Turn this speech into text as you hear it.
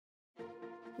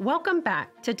Welcome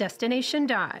back to Destination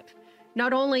Dive.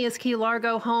 Not only is Key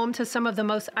Largo home to some of the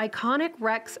most iconic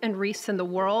wrecks and reefs in the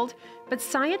world, but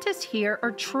scientists here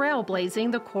are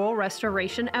trailblazing the coral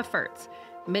restoration efforts.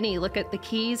 Many look at the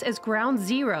Keys as ground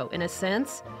zero in a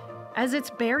sense, as its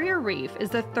barrier reef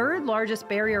is the third largest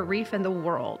barrier reef in the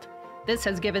world. This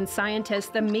has given scientists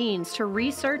the means to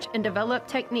research and develop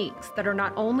techniques that are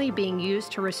not only being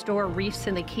used to restore reefs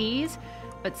in the Keys,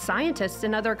 but scientists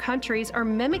in other countries are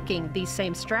mimicking these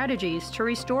same strategies to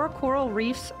restore coral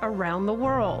reefs around the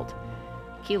world.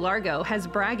 Key Largo has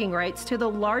bragging rights to the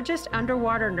largest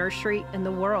underwater nursery in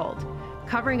the world,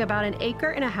 covering about 1.5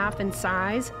 acres in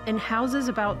size and houses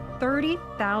about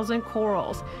 30,000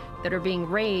 corals that are being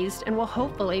raised and will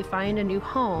hopefully find a new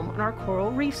home on our coral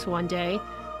reefs one day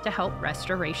to help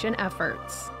restoration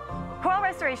efforts. Coral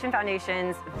Restoration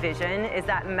Foundation's vision is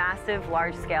that massive,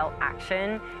 large-scale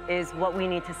action is what we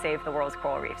need to save the world's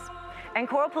coral reefs. And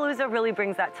Coralpalooza really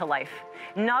brings that to life.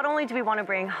 Not only do we want to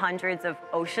bring hundreds of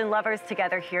ocean lovers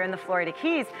together here in the Florida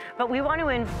Keys, but we want to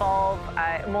involve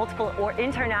multiple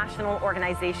international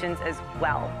organizations as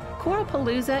well.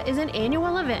 Coralpalooza is an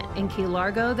annual event in Key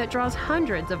Largo that draws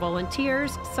hundreds of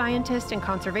volunteers, scientists, and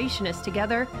conservationists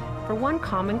together for one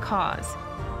common cause: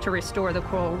 to restore the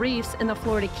coral reefs in the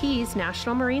Florida Keys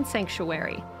National Marine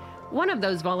Sanctuary. One of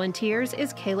those volunteers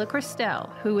is Kayla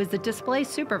Christelle, who is the display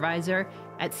supervisor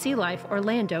at Sea Life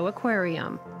Orlando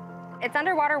Aquarium. It's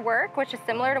underwater work, which is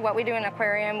similar to what we do in an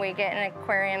aquarium. We get in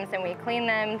aquariums and we clean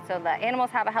them so the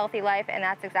animals have a healthy life, and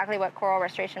that's exactly what Coral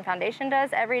Restoration Foundation does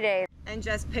every day. And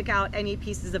just pick out any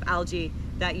pieces of algae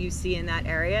that you see in that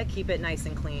area, keep it nice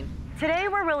and clean. Today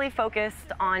we're really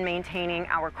focused on maintaining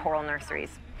our coral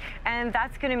nurseries. And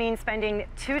that's going to mean spending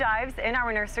 2 dives in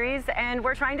our nurseries, and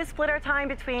we're trying to split our time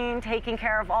between taking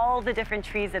care of all the different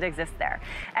trees that exist there.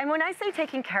 And when I say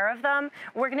taking care of them,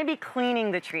 we're going to be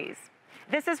cleaning the trees.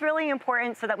 This is really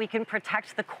important so that we can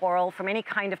protect the coral from any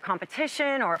kind of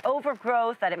competition or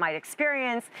overgrowth that it might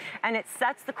experience, and it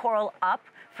sets the coral up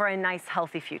for a nice,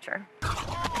 healthy future.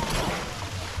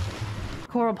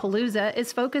 Coralpalooza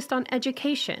is focused on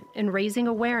education and raising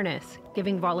awareness,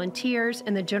 giving volunteers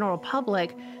and the general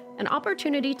public an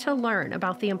opportunity to learn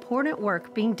about the important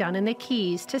work being done in the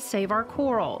Keys to save our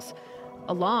corals,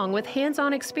 along with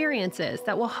hands-on experiences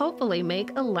that will hopefully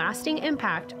make a lasting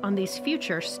impact on these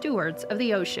future stewards of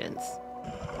the oceans.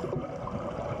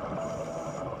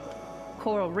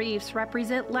 Coral reefs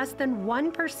represent less than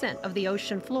 1% of the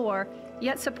ocean floor,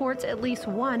 yet supports at least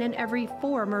 1 in every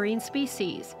 4 marine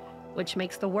species, which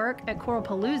makes the work at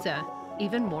Coralpalooza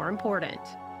even more important.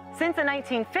 Since the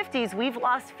 1950s, we've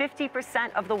lost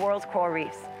 50% of the world's coral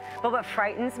reefs. But what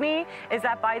frightens me is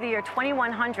that by the year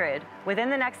 2100, within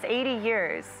the next 80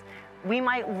 years, we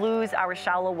might lose our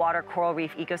shallow water coral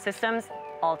reef ecosystems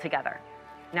altogether.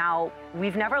 Now,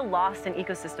 we've never lost an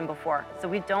ecosystem before, so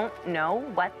we don't know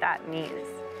what that means.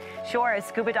 Sure, as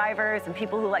scuba divers and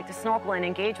people who like to snorkel and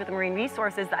engage with the marine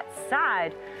resources, that's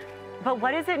sad. But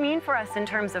what does it mean for us in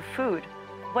terms of food?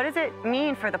 What does it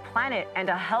mean for the planet and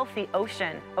a healthy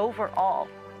ocean overall?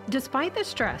 Despite the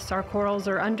stress our corals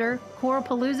are under,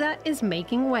 Coralpalooza is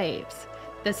making waves.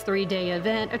 This 3-day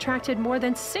event attracted more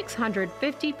than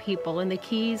 650 people in the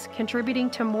Keys, contributing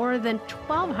to more than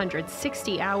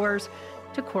 1,260 hours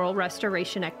to coral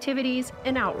restoration activities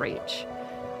and outreach.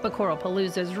 But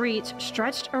Coralpalooza's reach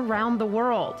stretched around the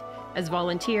world, as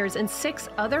volunteers in 6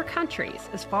 other countries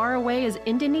as far away as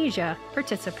Indonesia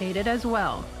participated as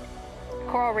well.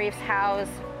 Coral reefs house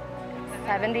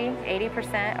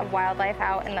 70–80% of wildlife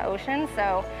out in the ocean,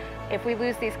 so if we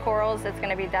lose these corals, it's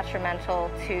going to be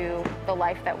detrimental to the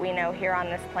life that we know here on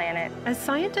this planet. As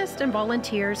scientists and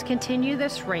volunteers continue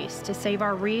this race to save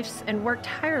our reefs and work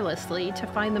tirelessly to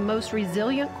find the most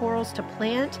resilient corals to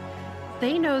plant,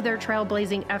 they know their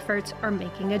trailblazing efforts are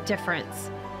making a difference.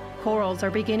 Corals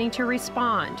are beginning to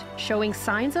respond, showing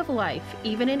signs of life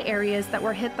even in areas that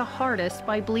were hit the hardest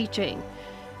by bleaching.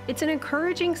 It's an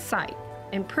encouraging sight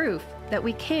and proof that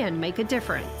we can make a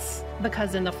difference.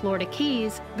 Because in the Florida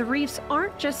Keys, the reefs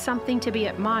aren't just something to be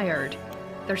admired,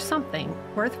 they're something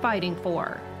worth fighting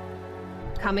for.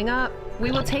 Coming up,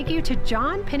 we will take you to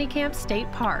John Pennekamp State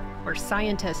Park, where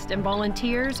scientists and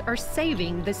volunteers are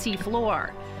saving the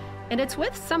seafloor. And it's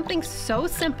with something so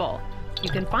simple, you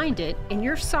can find it in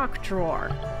your sock drawer.